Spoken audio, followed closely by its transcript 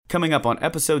Coming up on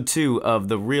episode 2 of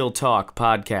the Real Talk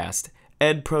podcast,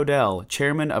 Ed Prodell,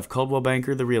 chairman of Coldwell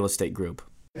Banker, the real estate group.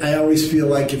 I always feel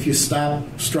like if you stop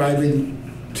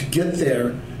striving to get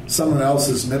there, someone else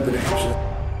is nipping at you.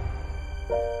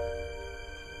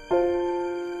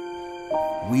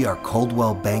 We are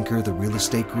Coldwell Banker, the real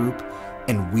estate group,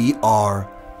 and we are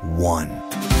one.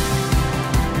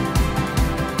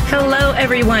 Hello,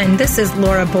 everyone. This is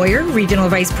Laura Boyer, Regional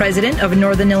Vice President of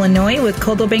Northern Illinois with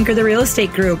Coldwell Banker, the real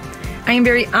estate group. I am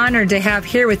very honored to have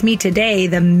here with me today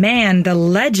the man, the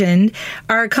legend,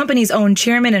 our company's own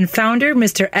chairman and founder,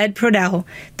 Mr. Ed Prodell.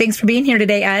 Thanks for being here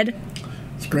today, Ed.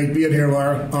 It's great being here,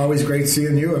 Laura. Always great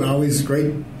seeing you and always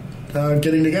great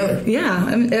getting together.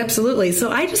 Yeah, absolutely.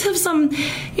 So I just have some,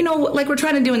 like we're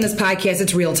trying to do in this podcast,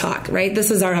 it's real talk, right?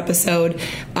 This is our episode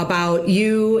about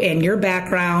you and your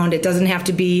background. It doesn't have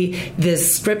to be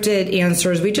this scripted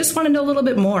answers. We just want to know a little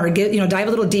bit more, dive a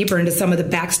little deeper into some of the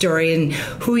backstory and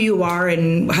who you are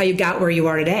and how you got where you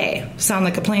are today. Sound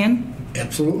like a plan?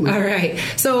 Absolutely. All right.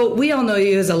 So we all know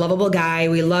you as a lovable guy.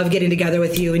 We love getting together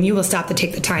with you, and you will stop to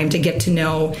take the time to get to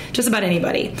know just about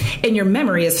anybody. And your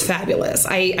memory is fabulous.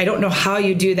 I don't know how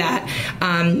you do that.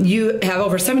 You have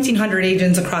over 1,700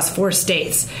 agents across 4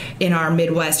 states in our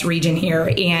Midwest region here.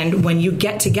 And when you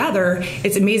get together,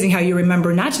 it's amazing how you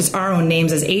remember not just our own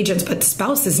names as agents, but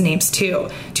spouses' names too.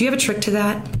 Do you have a trick to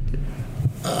that?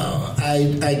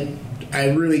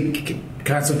 I really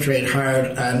concentrate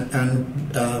hard on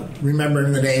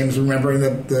remembering the names, remembering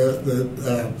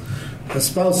the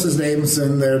spouses' names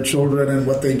and their children and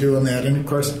what they do in that. And of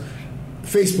course,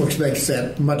 Facebook makes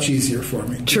that much easier for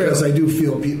me. True. Because I do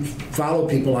follow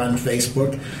people on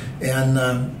Facebook, and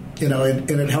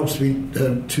and it helps me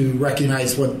to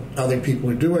recognize what other people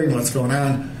are doing, what's going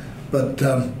on. But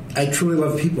I truly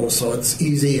love people, so it's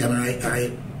easy, and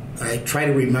I try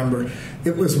to remember.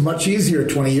 It was much easier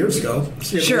 20 years ago.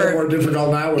 It's a little more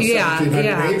difficult now with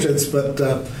 1,700 agents, but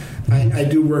I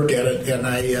do work at it, and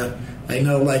I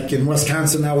know, like in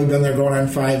Wisconsin now, we've been there going on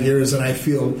 5 years, and I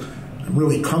feel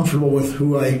really comfortable with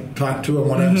who I talk to and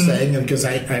what I'm saying, because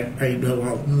I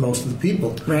know most of the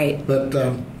people. Right. But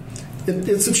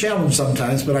it's a challenge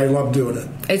sometimes, but I love doing it.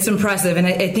 It's impressive, and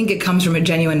I think it comes from a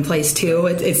genuine place too.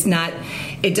 It's not.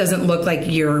 It doesn't look like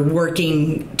you're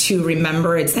working to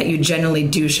remember. It's that you generally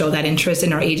do show that interest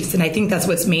in our agents, and I think that's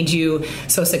what's made you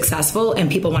so successful,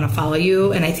 and people want to follow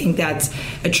you. And I think that's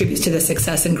attributes to the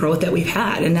success and growth that we've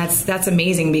had, and that's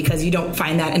amazing, because you don't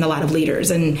find that in a lot of leaders.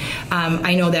 And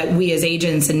I know that we as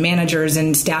agents and managers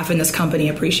and staff in this company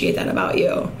appreciate that about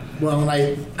you. Well,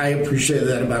 and I appreciate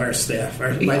that about our staff.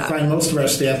 I find most of our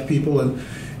staff people and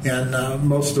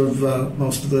most of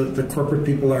the corporate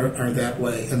people are that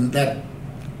way, and that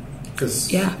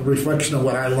is a reflection of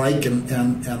what I like, and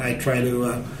I try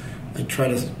to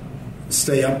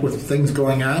stay up with things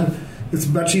going on. It's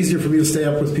much easier for me to stay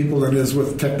up with people than it is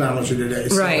with technology today.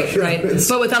 So, right.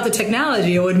 But without the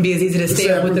technology, it wouldn't be as easy to stay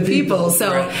up with the people.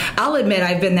 So right. I'll admit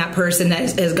I've been that person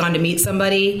that has gone to meet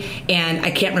somebody and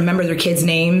I can't remember their kids'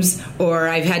 names, or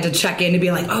I've had to check in to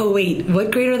be like, oh, wait,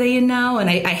 what grade are they in now? And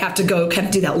I have to go kind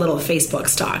of do that little Facebook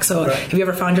stalk. So have you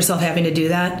ever found yourself having to do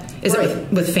that? Is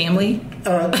it with family?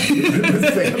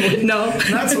 With family? No?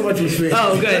 Not so much with family.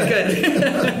 Oh, good.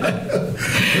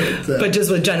 But just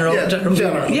with general.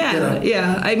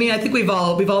 Yeah. I mean, I think we've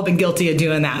all been guilty of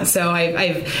doing that. So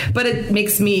but it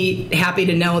makes me happy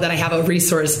to know that I have a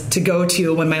resource to go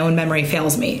to when my own memory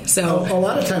fails me. So a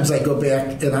lot of times I go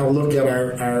back and I'll look at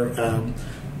our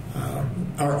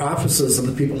offices and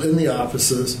the people in the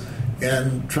offices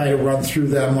and try to run through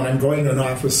them when I'm going to an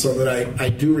office, so that I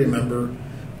do remember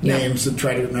names and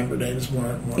try to remember names more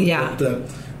and more. Yeah. But,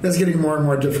 that's getting more and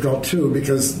more difficult too,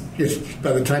 because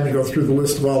by the time you go through the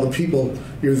list of all the people,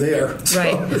 you're there. So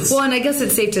right. Well, and I guess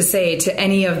it's safe to say to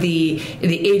any of the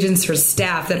agents or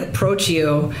staff that approach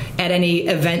you at any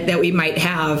event that we might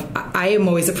have, I am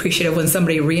always appreciative when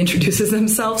somebody reintroduces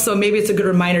themselves. So maybe it's a good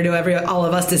reminder to all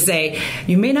of us to say,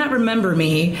 you may not remember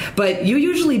me, but you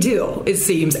usually do, it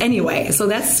seems, anyway. So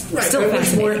that's still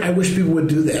fascinating. I wish people would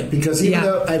do that, because even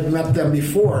though I've met them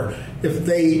before, if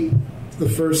they... the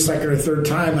first, second, or third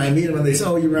time I meet them and they say,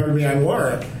 "Oh, you remember me? I'm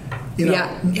Laura."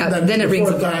 Then it rings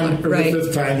a bell. The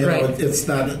fifth time,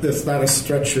 it's not a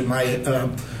stretch in my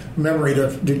memory to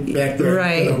get back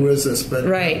there. Who is this? But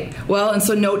well, and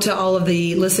so note to all of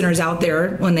the listeners out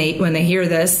there when they hear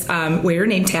this, wear your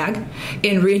name tag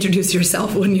and reintroduce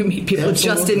yourself when you meet people,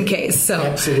 just in case. So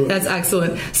that's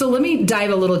excellent. So let me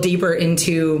dive a little deeper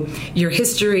into your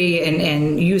history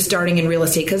and you starting in real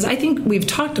estate, because I think we've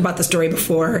talked about the story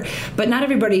before, but not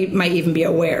everybody might even be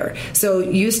aware. So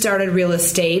you started real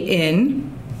estate in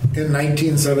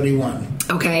 1971.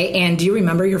 Okay, and do you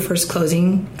remember your first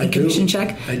closing and commission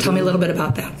check? Tell me a little bit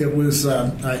about that. It was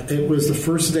the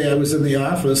first day I was in the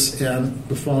office, and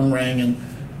the phone rang, and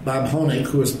Bob Honig,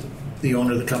 who was the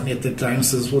owner of the company at the time,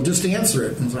 says, "Well, just answer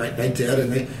it." And so I did,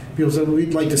 and people said, "Well,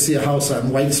 we'd like to see a house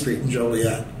on White Street in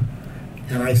Joliet."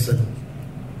 And I said,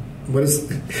 "What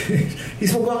is?" He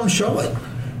said, "Well, go out and show it."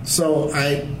 So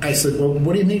I said, "Well,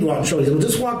 what do you mean go out and show it?" He said, "Well,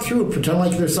 just walk through it, pretend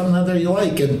like there's something out there you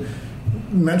like, and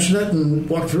mention it, and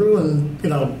walk through,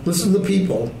 and listen to the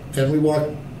people." And we walked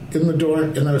in the door,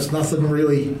 and there was nothing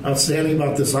really outstanding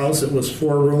about this house. It was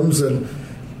 4 rooms, and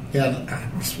I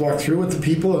just walked through with the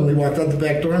people, and we walked out the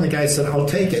back door, and the guy said, "I'll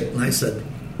take it." And I said,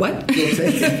 "What? You'll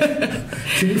take it?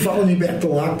 Can you follow me back to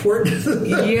Lockport?"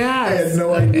 Yes. I had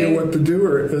no idea what to do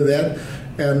or that.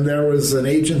 And there was an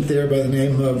agent there by the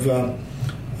name of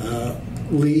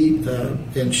Lee,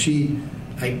 and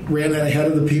I ran ahead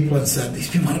of the people and said, "These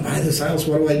people want to buy this house.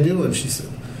 What do I do?" And she said,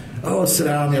 "Oh, sit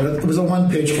down." It was a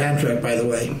 1-page contract, by the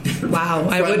way. Wow,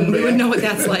 we wouldn't know what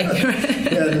that's like.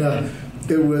 And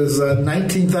it was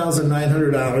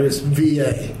 $19,900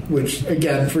 VA, which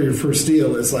again for your first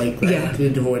deal is like I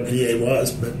didn't know what VA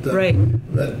was, but right.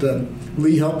 But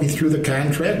Lee helped me through the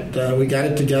contract. We got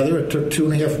it together. It took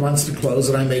 2.5 months to close,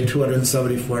 and I made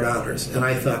 $274. And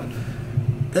I thought,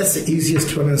 that's the easiest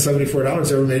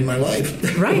 $274 I ever made in my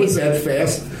life. Right. It was that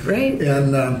fast. Right.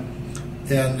 And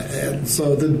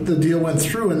so the deal went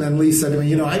through, and then Lee said to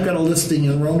me, "I've got a listing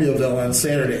in Romeoville on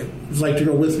Saturday. Would you like to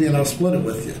go with me, and I'll split it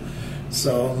with you?"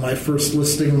 So my first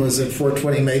listing was at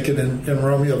 420 Macon in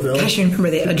Romeoville. Gosh, you remember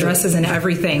the addresses and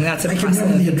everything. That's impressive. I can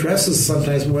remember the addresses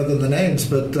sometimes more than the names,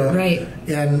 but right.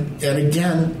 And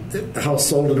again, the house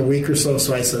sold in a week or so.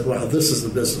 So I said, "Wow, this is the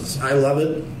business. I love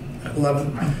it. I love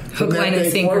it." Hook, line, and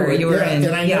sinker. You were in,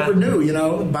 and I never knew.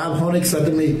 Bob Honig said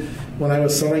to me when I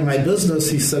was selling my business,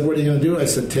 he said, "What are you going to do?" I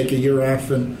said, "Take a year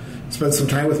off and spend some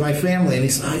time with my family." And he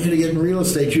said, "Oh, you're going to get in real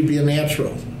estate. You'd be a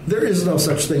natural." There is no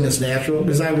such thing as natural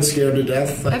because I was scared to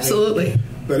death. Absolutely.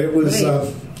 But it was right.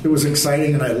 It was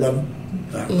exciting, and I loved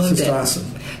it. It's just awesome.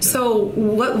 So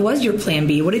what was your plan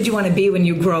B? What did you want to be when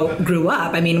you grew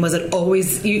up? I mean, was it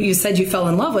always, you said you fell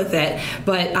in love with it,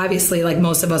 but obviously like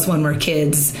most of us when we're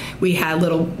kids, we had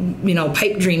little,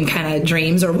 pipe dream kind of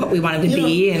dreams or what we wanted to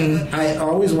be. And I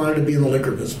always wanted to be in the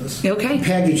liquor business. Okay.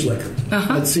 Package liquor.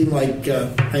 Uh-huh. It seemed like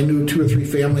I knew 2 or 3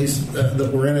 families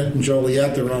that were in it in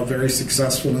Joliet. They were all very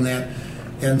successful in that.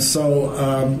 And so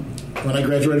when I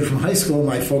graduated from high school,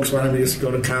 my folks wanted me to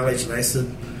go to college, and I said,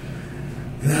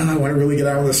 I want to really get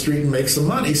out on the street and make some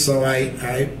money. So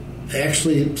I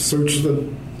actually searched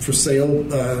for sale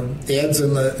ads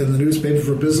in the newspaper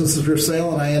for businesses for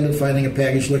sale, and I ended up finding a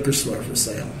packaged liquor store for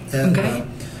sale. And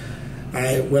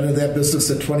I went into that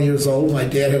business at 20 years old. My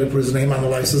dad had to put his name on the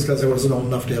license because I wasn't old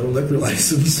enough to have a liquor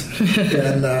license.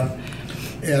 And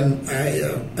I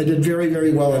did very,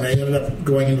 very well, and I ended up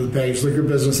going into the packaged liquor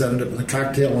business, ended up in the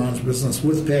cocktail lounge business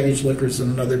with packaged liquors in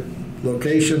another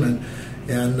location.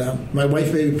 And my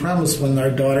wife made me promise when our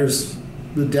daughters,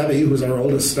 Debbie, who was our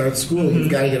oldest, starts school,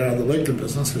 you've got to get out of the liquor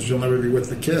business because you'll never be with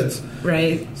the kids.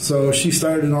 Right. So she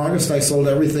started in August. I sold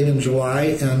everything in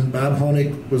July, and Bob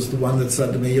Honig was the one that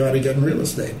said to me, "You ought to get in real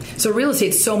estate." So real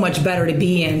estate's so much better to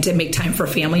be in to make time for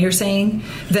family, you're saying,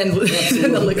 than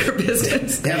the liquor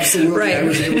business. Absolutely. Right. I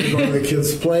was able to go to the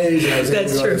kids' plays. I was able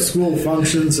to go to school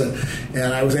functions,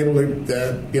 and I was able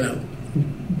to,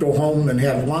 go home and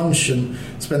have lunch and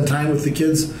spend time with the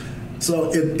kids.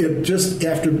 So it just,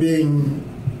 after being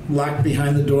locked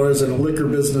behind the doors in a liquor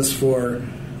business for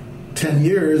 10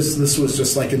 years, this was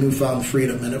just like a newfound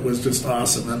freedom, and it was just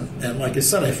awesome. And like I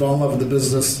said, I fell in love with the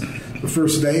business the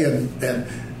first day, and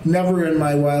never in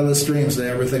my wildest dreams did I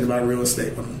ever think about real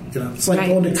estate. It's like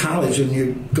going to college, and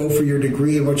you go for your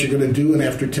degree and what you're going to do, and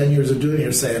after 10 years of doing it,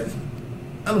 you're saying,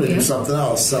 I'm going to do something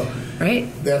else. So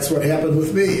that's what happened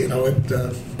with me.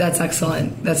 That's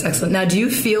excellent. That's excellent. Now, do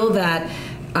you feel that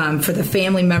for the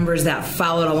family members that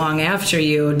followed along after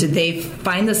you, did they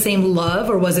find the same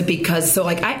love, or was it because,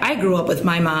 I grew up with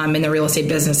my mom in the real estate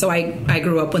business, so I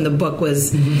grew up when the book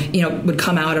was, would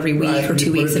come out every week or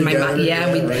 2 weeks, and my mom,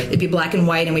 it'd be black and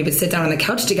white, and we would sit down on the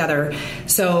couch together.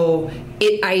 So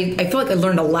I feel like I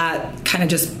learned a lot kind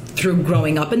of just through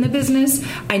growing up in the business.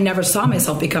 I never saw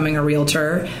myself becoming a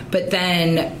realtor, but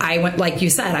then I went, like you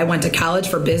said, I went to college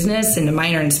for business and a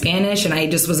minor in Spanish, and I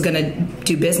just was going to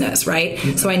do business, right?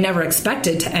 Mm-hmm. So I never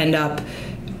expected to end up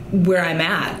where I'm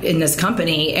at in this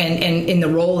company and in the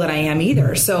role that I am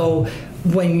either. So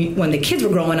when the kids were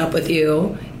growing up with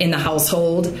you in the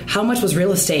household, how much was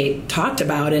real estate talked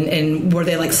about? And were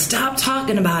they like, stop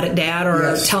talking about it, Dad,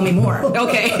 or tell me more?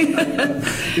 Okay.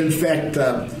 In fact,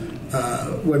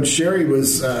 when Sherry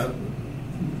was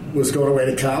was going away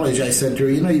to college, I said to her,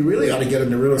 you really ought to get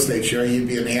into real estate, Sherry. You'd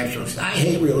be a natural. She said, I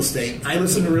hate real estate. I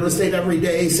listen to real estate every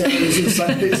day, Saturdays and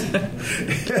Sundays.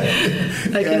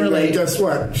 I can relate. And guess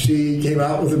what? She came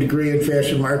out with a degree in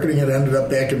fashion marketing and ended up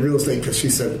back in real estate because she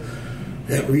said,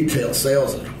 that retail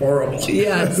sales is horrible.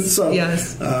 Yes, so,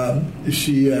 yes.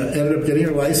 She ended up getting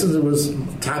her license and was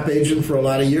top agent for a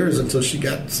lot of years until she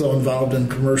got so involved in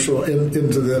commercial,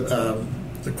 into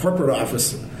the corporate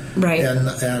office. Right.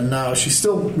 And now she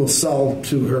still will sell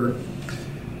to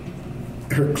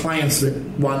her clients that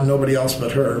want nobody else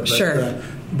but her. But, sure.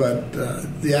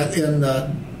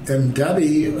 And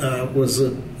Debbie was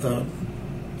a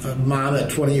mom at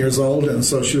 20 years old, and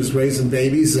so she was raising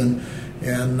babies, and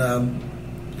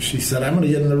she said, I'm going to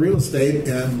get into real estate,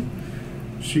 and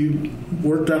she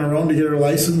worked on her own to get her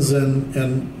license,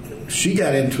 and she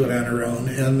got into it on her own,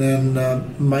 and then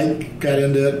Mike got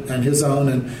into it on his own,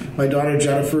 and my daughter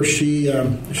Jennifer, she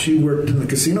worked in the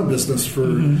casino business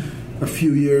for a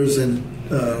few years, and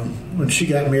when she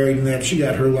got married and that, she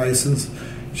got her license.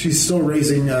 She's still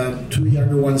raising 2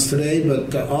 younger ones today,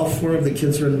 but all 4 of the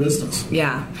kids are in business.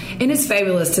 Yeah, and it's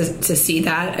fabulous to see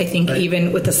that. I think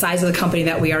even with the size of the company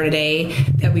that we are today,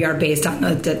 that we are based on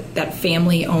that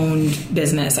family-owned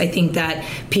business. I think that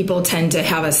people tend to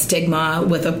have a stigma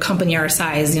with a company our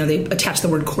size. They attach the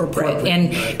word corporate.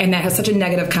 And that has such a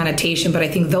negative connotation. But I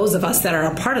think those of us that are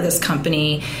a part of this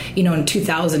company, in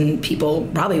 2,000 people,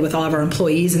 probably with all of our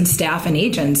employees and staff and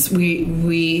agents, we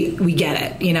get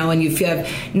it. And you feel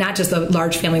not just the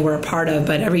large family we're a part of,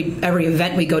 but every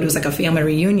event we go to is like a family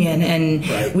reunion,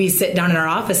 and we sit down in our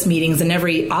office meetings, and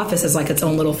every office is like its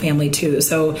own little family too.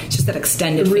 So it's just that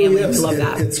extended family. I love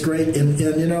that. It's great, and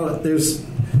there's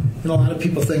a lot of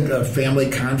people think of family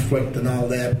conflict and all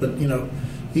that, but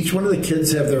each one of the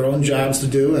kids have their own jobs to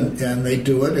do, and they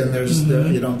do it. And there's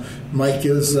Mike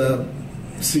is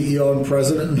CEO and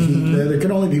president, and there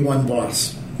can only be one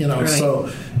boss. So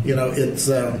it's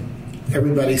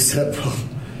everybody said, well,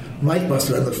 Mike must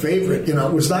have been the favorite. It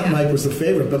was not Mike was the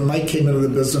favorite, but Mike came into the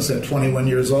business at 21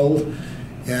 years old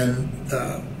and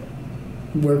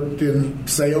worked in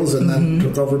sales, and then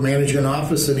took over managing an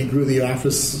office, and he grew the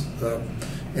office.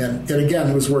 And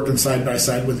again, was working side by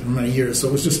side with him for many years. So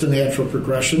it was just a natural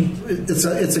progression. It's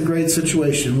a great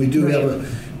situation. We do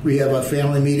have a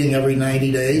family meeting every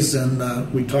 90 days,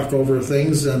 and we talk over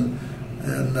things, and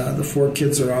the 4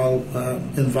 kids are all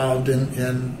involved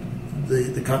in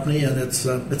the company, and it's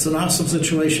an awesome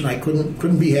situation. I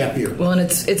couldn't be happier. Well, and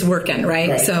it's working,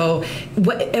 right? So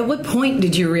at what point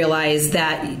did you realize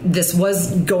that this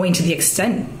was going to the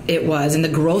extent it was, and the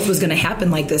growth was going to happen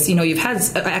like this? You've had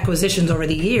acquisitions over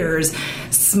the years,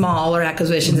 smaller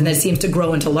acquisitions, and it seems to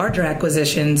grow into larger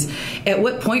acquisitions. At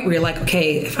what point were you like,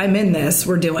 okay, if I'm in this,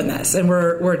 we're doing this, and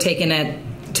we're taking it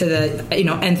to the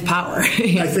nth power?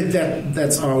 I think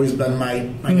that's always been my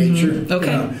nature.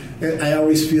 Okay. I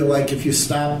always feel like if you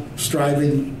stop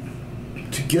striving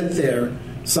to get there,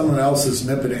 someone else is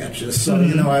nipping at you. So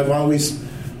I've always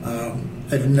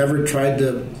I've never tried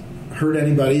to hurt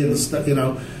anybody, and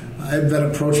I've been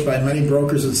approached by many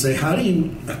brokers and say, how do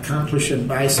you accomplish and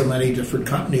buy so many different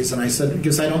companies? And I said,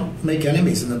 because I don't make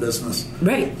enemies in the business.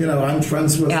 Right. I'm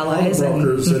friends with allies, all the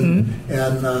brokers,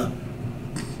 and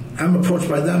I'm approached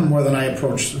by them more than I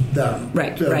approach them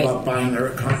about buying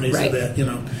their companies. Right. That,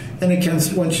 and it can,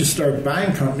 once you start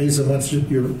buying companies, and once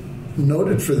you're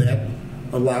noted for that,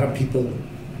 a lot of people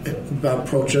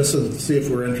approach us and see if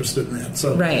we're interested in that.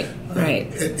 So right.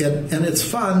 And it's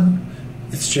fun.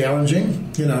 It's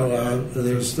challenging.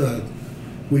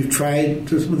 We've tried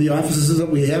to, with the offices that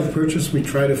we have purchased, we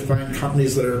try to find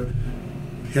companies that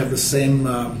have the same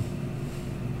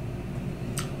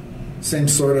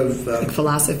sort of like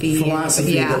philosophy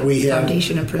that we have.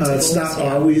 Foundation and principles. It's not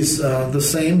always the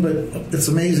same, but it's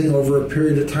amazing over a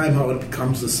period of time how it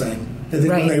becomes the same. I think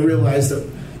when they realize that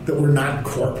we're not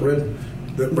corporate,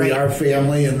 that we are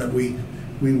family, and that we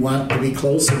want to be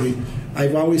close, and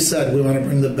I've always said we want to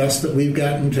bring the best that we've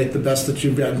got and take the best that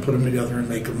you've got and put them together and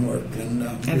make them work. And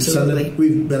absolutely,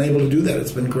 we've been able to do that.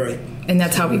 It's been great. And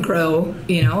that's how we grow,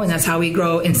 and that's how we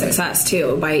grow in success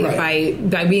too,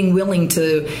 by being willing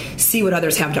to see what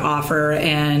others have to offer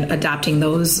and adopting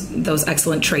those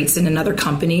excellent traits in another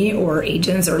company or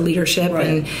agents or leadership.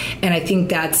 And I think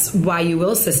that's why you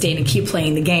will sustain and keep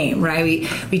playing the game, right?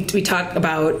 We talk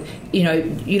about,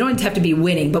 you don't have to be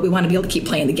winning, but we want to be able to keep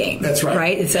playing the game. That's right.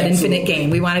 Right? It's an infinite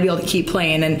game. We want to be able to keep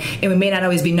playing, and we may not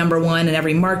always be number one in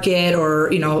every market,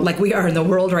 or like we are in the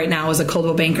world right now as a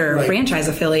Coldwell Banker franchise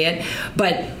affiliate.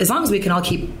 But as long as we can all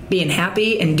keep being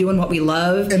happy and doing what we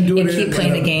love and keep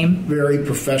playing the game, very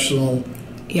professional,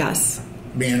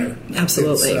 manner.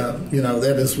 Absolutely.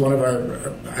 That is one of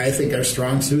I think our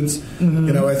strong suits.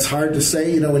 It's hard to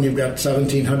say, when you've got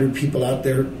 1,700 people out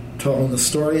there telling the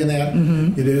story in that,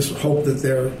 you just hope that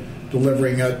they're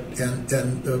delivering it and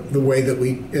the way that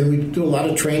we do a lot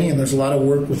of training, and there's a lot of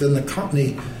work within the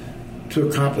company to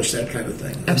accomplish that kind of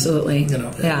thing. Absolutely.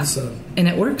 And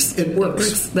it works. It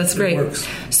works. That's great. It works.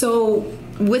 So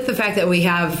with the fact that we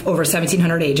have over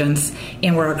 1,700 agents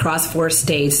and we're across 4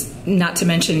 states, not to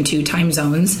mention 2 time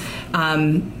zones,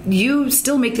 you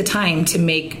still make the time to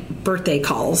make birthday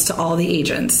calls to all the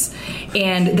agents.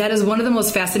 And that is one of the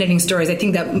most fascinating stories. I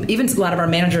think that even a lot of our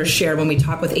managers share when we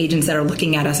talk with agents that are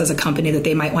looking at us as a company that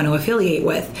they might want to affiliate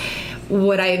with.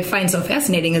 What I find so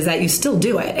fascinating is that you still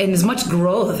do it, and as much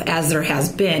growth as there has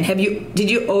been. Did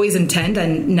you always intend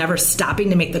on never stopping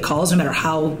to make the calls, no matter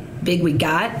how big we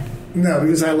got? No,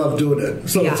 because I love doing it.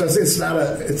 So it's not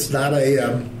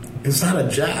a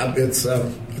job. It's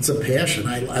a passion.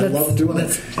 I love doing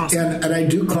it. Awesome. And I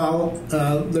do call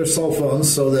their cell phones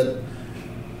so that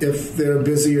if they're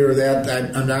busy or that,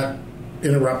 I'm not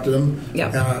interrupting them.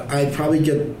 Yep. I probably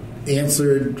get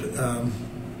answered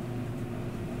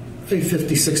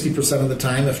 50-60% of the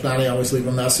time. If not, I always leave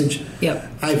a message. Yep.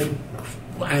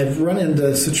 I've run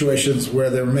into situations where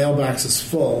their mailbox is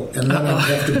full, and then I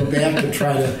have to go back and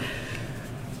try to.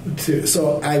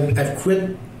 So I've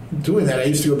quit doing that. I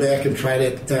used to go back and try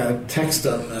to text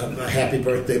them a happy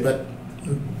birthday, but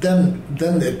then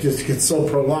it just gets so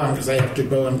prolonged because I have to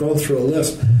go. I'm going through a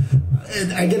list.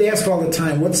 And I get asked all the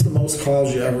time, "What's the most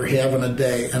calls you ever have in a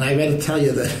day?" And I got to tell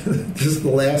you that just the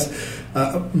last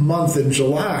month in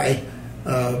July,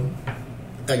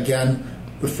 again,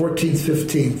 the 14th,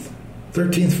 15th.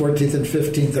 13th, 14th, and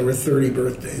 15th, there were 30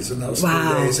 birthdays in those 3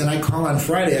 days. And I call on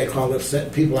Friday. I call the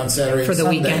people on Saturday for and the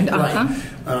Sunday. weekend,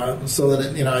 right? So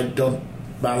that I don't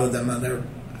bother them on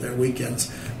their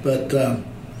weekends. But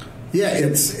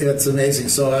it's amazing.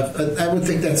 So I would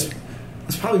think it's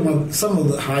probably some of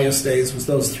the highest days was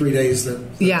those 3 days that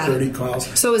 30 calls.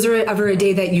 So is there ever a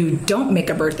day that you don't make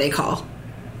a birthday call?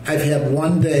 I've had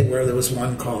one day where there was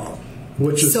one call.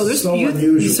 Which is so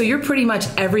unusual. So you're pretty much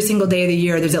every single day of the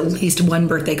year, there's at least one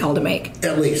birthday call to make.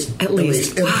 At least. Wow,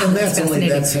 and that's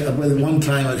one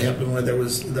time it happened where there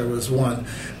was one.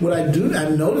 What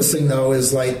I'm noticing though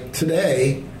is like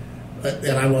today,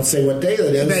 and I won't say what day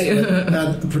that is. Right. But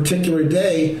on a particular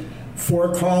day,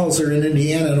 4 calls are in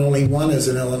Indiana and only 1 is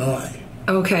in Illinois.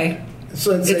 Okay.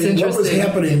 So it's what was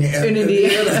happening in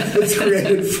Indiana? It's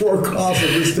created 4 calls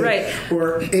in this day, right?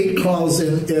 Or 8 calls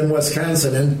in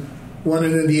Wisconsin and 1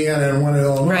 in Indiana and 1 in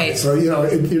Illinois. Right. So,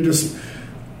 you're just...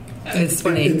 It's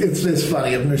funny. It's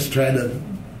funny. I'm just trying to...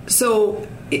 So,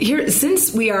 here,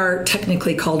 since we are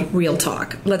technically called Real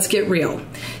Talk, let's get real.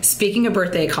 Speaking of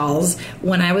birthday calls,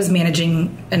 when I was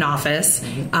managing an office,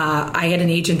 I had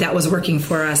an agent that was working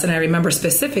for us, and I remember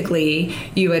specifically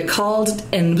you had called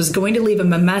and was going to leave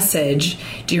him a message.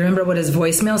 Do you remember what his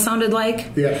voicemail sounded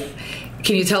like? Yeah.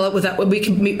 Can you tell it without?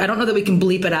 I don't know that we can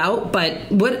bleep it out,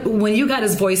 but when you got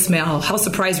his voicemail, how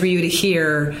surprised were you to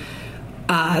hear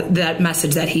that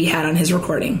message that he had on his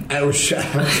recording? I was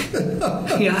shocked.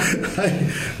 Yeah.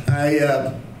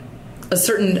 I was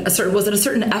it a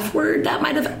certain F word that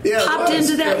might have popped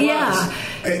into that? Yeah.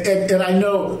 And I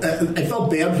know I felt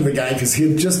bad for the guy because he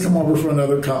had just come over from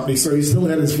another company, so he still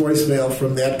had his voicemail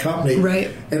from that company,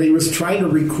 right? And he was trying to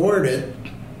record it,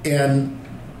 and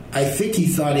I think he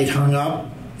thought he'd hung up,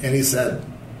 and he said,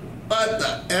 "What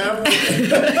the F?"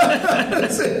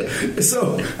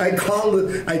 So I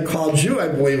called you, I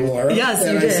believe, Laura. Yes,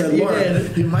 and you I did. said, Laura,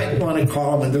 you might want to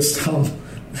call him and just tell him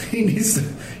he needs to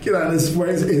get on his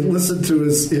voice and listen to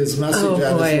his message on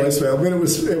his voicemail. But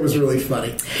it was really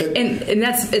funny. And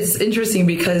it's interesting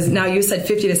because now you said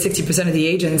 50 to 60% of the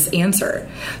agents answer.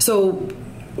 So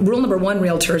rule number 1,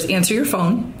 realtors, answer your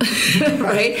phone,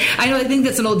 right? I think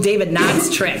that's an old David Knox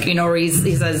trick, where he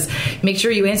says, make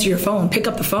sure you answer your phone, pick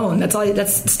up the phone.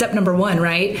 That's step number 1,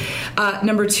 right?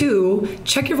 Number 2,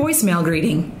 check your voicemail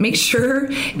greeting. Make sure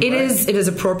it is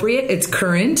appropriate, it's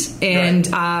current, and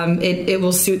it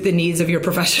will suit the needs of your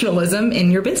professionalism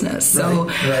in your business. So,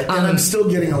 right. And I'm still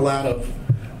getting a lot of,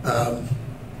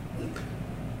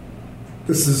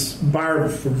 this is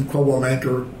Barb from Coldwell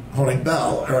Banker Honing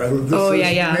Bell, or this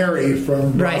is Mary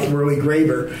from Worley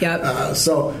Graber. Yep.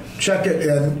 So check it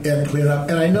and clean it up.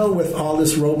 And I know with all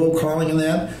this robocalling and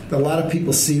that a lot of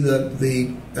people see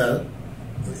the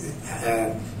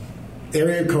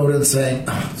area code and saying,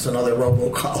 it's another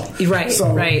robocall. Right.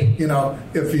 So, right.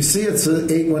 If you see it's an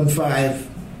 815,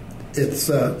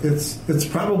 it's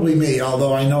probably me.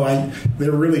 Although I know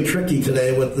they're really tricky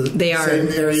today with the same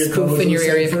area code, your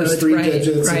area first codes, 3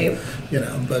 digits, right?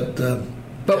 And, but.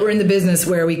 But we're in the business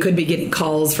where we could be getting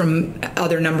calls from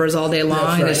other numbers all day long.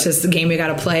 That's right. It's just the game we got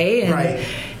to play. And, Right.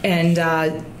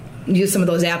 And use some of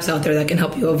those apps out there that can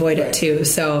help you avoid it too.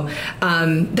 So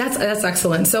that's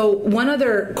excellent. So one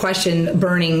other question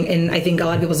burning in, I think, a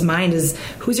lot of people's mind is,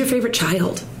 who's your favorite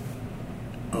child?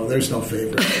 Oh, there's no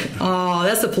favorite. Oh,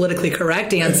 that's a politically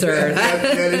correct answer.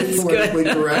 that is That's politically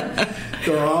good. correct.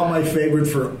 They're all my favorite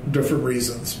for different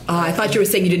reasons. I thought you were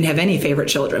saying you didn't have any favorite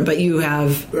children, but you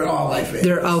have. They're all my favorite.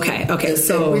 They're okay. And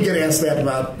So we get asked that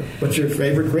about what's your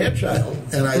favorite grandchild,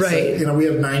 and I say, we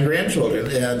have 9 grandchildren,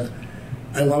 and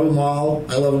I love them all.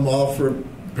 I love them all for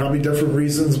probably different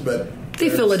reasons, but they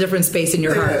fill a different space in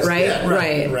your heart, Yes, right? yeah,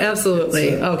 right.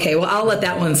 Absolutely. So, okay. Well, I'll let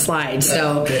that one slide.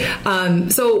 So, okay.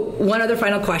 So one other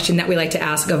final question that we like to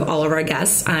ask of all of our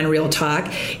guests on Real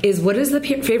Talk is, what is the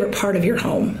favorite part of your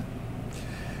home?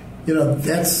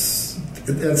 That's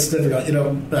difficult.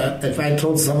 If I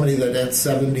told somebody that at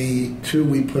 72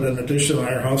 we put an addition on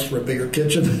our house for a bigger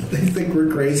kitchen, they think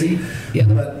we're crazy. Yeah.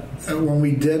 But when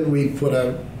we did, we put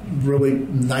a really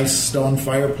nice stone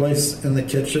fireplace in the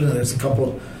kitchen, and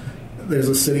there's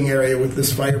a sitting area with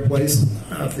this fireplace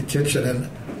off the kitchen, and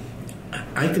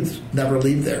I could never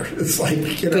leave there. It's like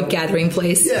Good gathering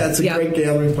place. Yeah, it's a great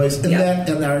gathering place. And Yep. that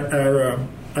and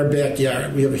our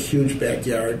backyard. We have a huge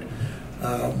backyard,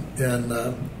 and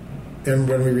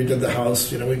when we redid the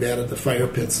house, we've added the fire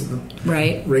pits and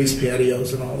the raised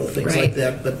patios and all the things like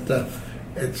that. But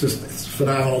it's a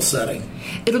phenomenal setting.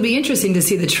 It'll be interesting to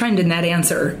see the trend in that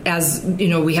answer as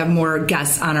we have more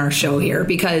guests on our show here,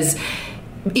 because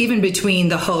even between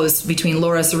the hosts, between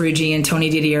Laura Cerrugi and Tony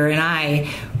Didier and I,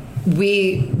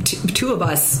 two of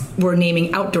us were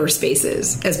naming outdoor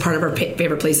spaces as part of our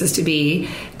favorite places to be.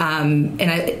 And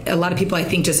a lot of people, I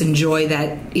think, just enjoy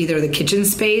that, either the kitchen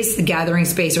space, the gathering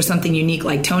space, or something unique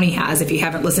like Tony has. If you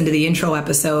haven't listened to the intro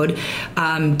episode,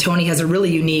 Tony has a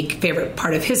really unique favorite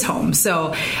part of his home.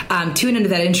 So tune into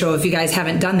that intro if you guys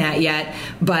haven't done that yet.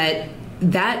 But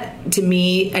that, to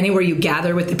me, anywhere you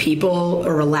gather with the people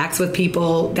or relax with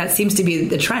people, that seems to be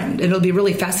the trend. It'll be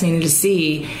really fascinating to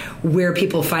see where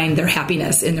people find their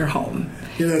happiness in their home.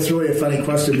 That's really a funny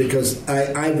question, because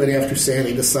I've been after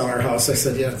Sandy to sell our house. I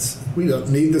said, we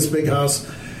don't need this big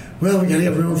house. Well, we got to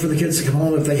have room for the kids to come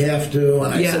home if they have to.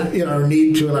 And I said,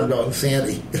 need to. And I'm going,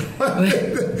 Sandy.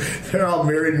 They're all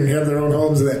married and have their own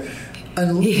homes.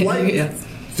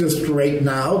 Just right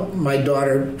now, my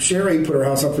daughter Sherry put her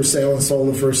house up for sale and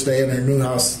sold the first day, and her new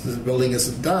house, the building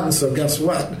isn't done. So guess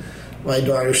what? My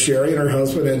daughter Sherry and her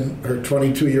husband and her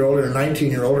 22-year-old and her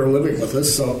 19-year-old are living with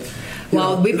us. So,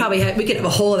 we could have a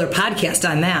whole other podcast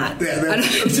on that.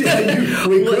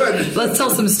 We could. Let's tell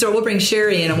some story. We'll bring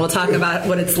Sherry in and we'll talk about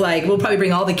what it's like. We'll probably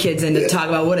bring all the kids in to talk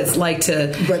about what it's like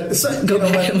to go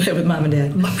back and live with mom and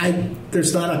dad.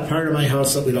 There's not a part of my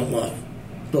house that we don't love,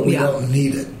 but we don't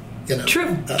need it.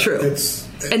 True.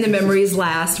 And the memories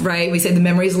last, right? We say the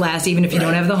memories last even if you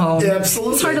don't have the home. Yeah,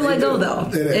 absolutely. It's hard to let go, though.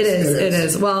 It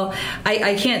is. Well,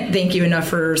 I can't thank you enough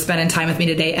for spending time with me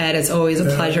today, Ed. It's always a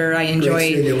pleasure. I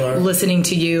enjoy listening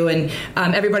to you. And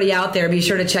everybody out there, be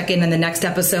sure to check in the next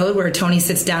episode where Tony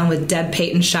sits down with Deb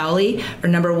Payton Showley, our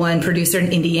 #1 producer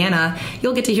in Indiana.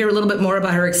 You'll get to hear a little bit more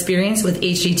about her experience with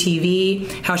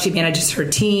HGTV, how she manages her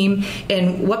team,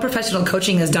 and what professional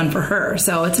coaching has done for her.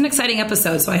 So it's an exciting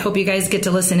episode. So I hope you guys get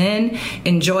to listen in.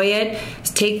 Enjoy it.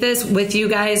 Take this with you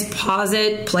guys. Pause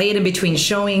it. Play it in between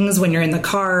showings when you're in the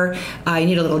car. You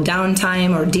need a little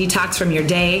downtime or detox from your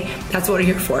day. That's what we're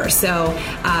here for. So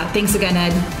thanks again,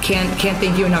 Ed. Can't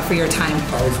thank you enough for your time.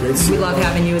 Always great to see you. We love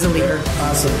having you as a leader.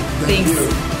 Awesome. Thank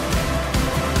Thanks. you.